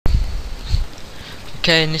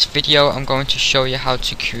Okay, in this video I'm going to show you how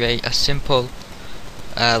to create a simple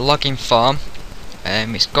login form.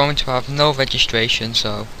 It's going to have no registration,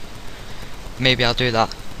 so maybe I'll do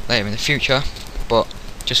that later in the future, but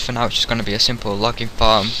just for now it's just going to be a simple login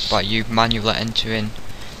form by you manually entering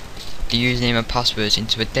the username and passwords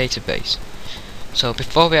into a database. So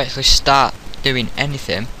before we actually start doing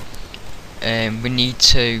anything, we need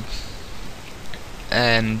to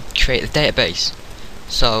create the database.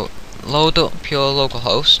 So load up your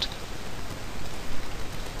localhost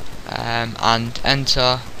and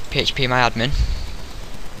enter PHP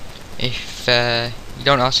If you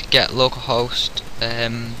don't know how to get localhost,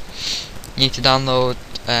 you need to download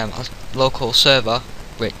a local server,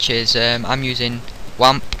 which is I'm using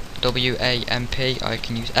WAMP, W-A-M-P, or you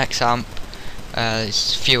can use XAMPP.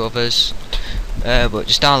 There's a few others, but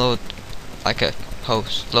just download like a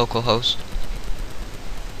local host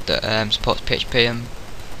that supports PHP and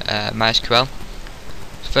MySQL.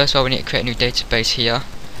 So first of all, we need to create a new database here,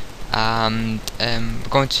 and we're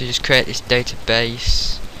going to just create this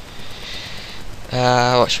database.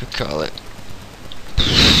 What should we call it?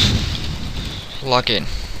 Login,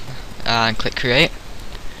 and click create.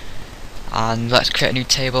 And let's create a new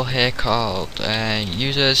table here called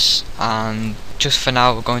users, and just for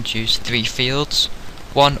now we're going to use 3 fields.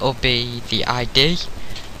 One will be the ID,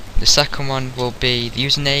 the second one will be the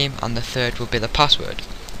username, and the third will be the password.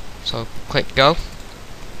 So click go,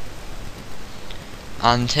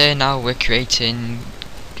 and here now we're creating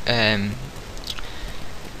why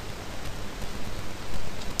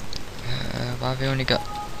have we only got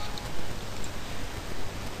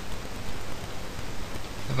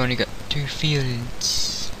I've only got 2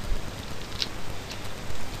 fields.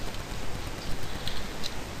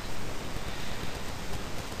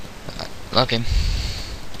 Login,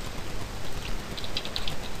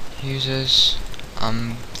 users,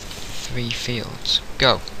 3 fields.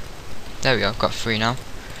 Go. There we go, I've got 3 now.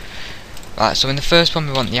 Right, so in the first one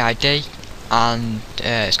we want the ID, and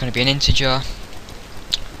it's going to be an integer,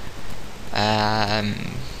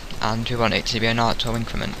 and we want it to be an auto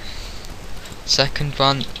increment. Second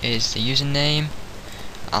one is the username,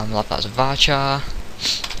 and we'll have that as a varchar.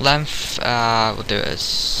 Length, we'll do it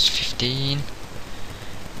as 15.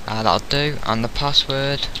 That'll do. And the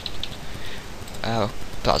password,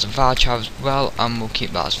 that's a varchar as well, and we'll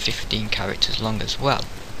keep that as 15 characters long as well.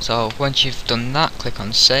 So once you've done that, click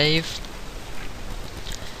on save,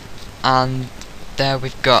 and there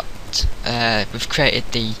we've got we've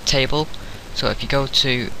created the table. So if you go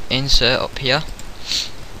to insert up here,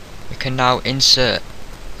 we can now insert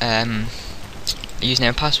the username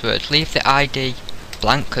and password. Leave the ID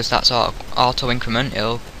blank because that's auto increment,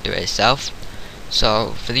 it'll do it itself.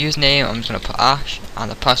 So for the username I'm just going to put Ash,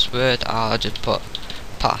 and the password I'll just put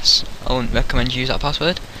pass. I wouldn't recommend you use that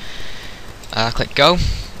password. Click go,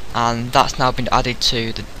 and that's now been added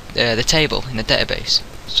to the table in the database.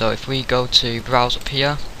 So if we go to browse up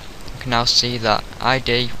here, you can now see that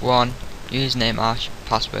ID 1, username Ash,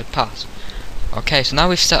 password pass. Okay, so now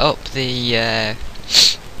we've set up the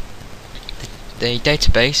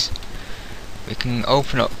database. We can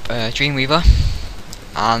open up Dreamweaver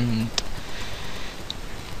and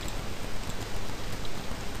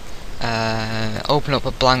open up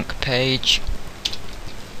a blank page,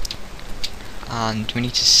 and we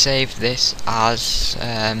need to save this as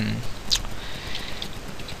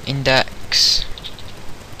index.html.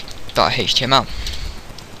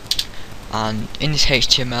 And in this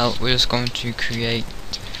HTML we're just going to create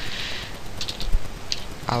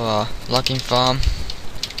our login form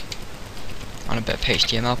on a bit of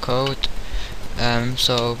HTML code.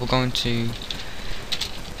 So we're going to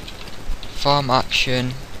form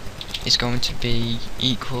action is going to be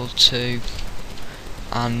equal to,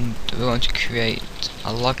 and we're going to create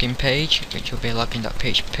a login page which will be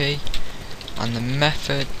login.php, and the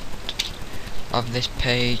method of this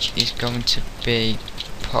page is going to be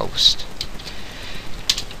post.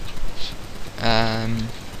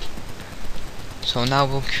 So now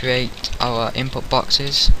we'll create our input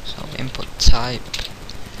boxes. So input type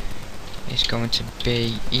is going to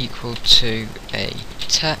be equal to a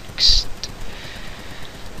text,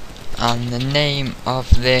 and the name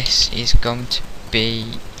of this is going to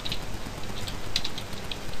be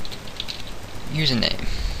username,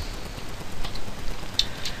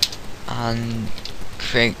 and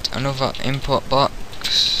create another input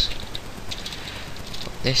box.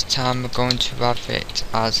 This time we're going to have it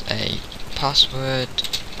as a password,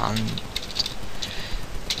 and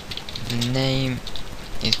the name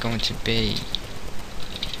is going to be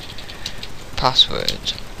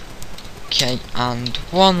password. Okay, and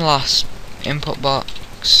one last input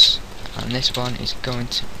box, and this one is going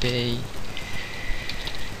to be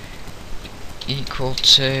equal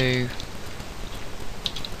to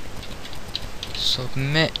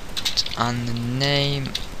submit, and the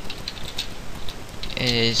name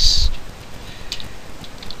is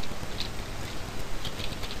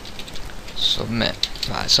submit.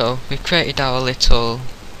 Right, so we've created our little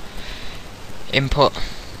input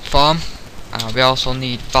form. We also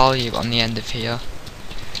need value on the end of here,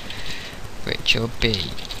 which will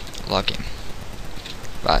be login.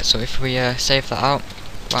 Right, so if we save that out,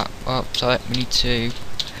 right, oh, sorry, we need to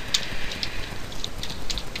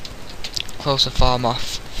close the form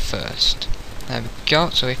off first. There we go.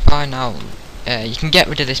 So if I now, you can get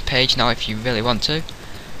rid of this page now if you really want to,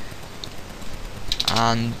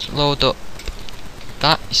 and load up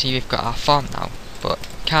that. You see we've got our form now, but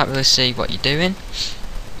can't really see what you're doing.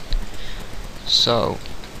 So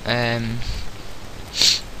I'm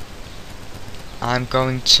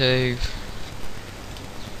going to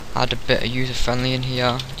add a bit of user friendly in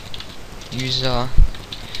here. User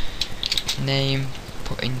name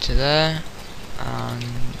put into there, and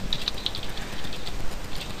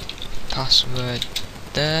password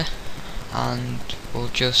there, and we'll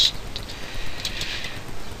just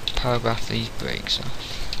paragraph these breaks off.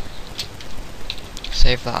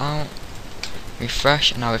 Save that out,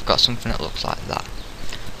 refresh, and now we've got something that looks like that.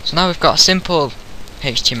 So now we've got a simple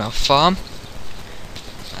HTML form,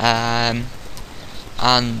 and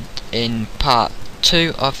in part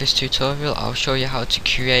 2 of this tutorial I'll show you how to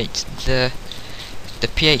create the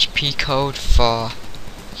PHP code for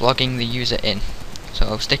logging the user in.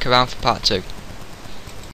 So stick around for part 2.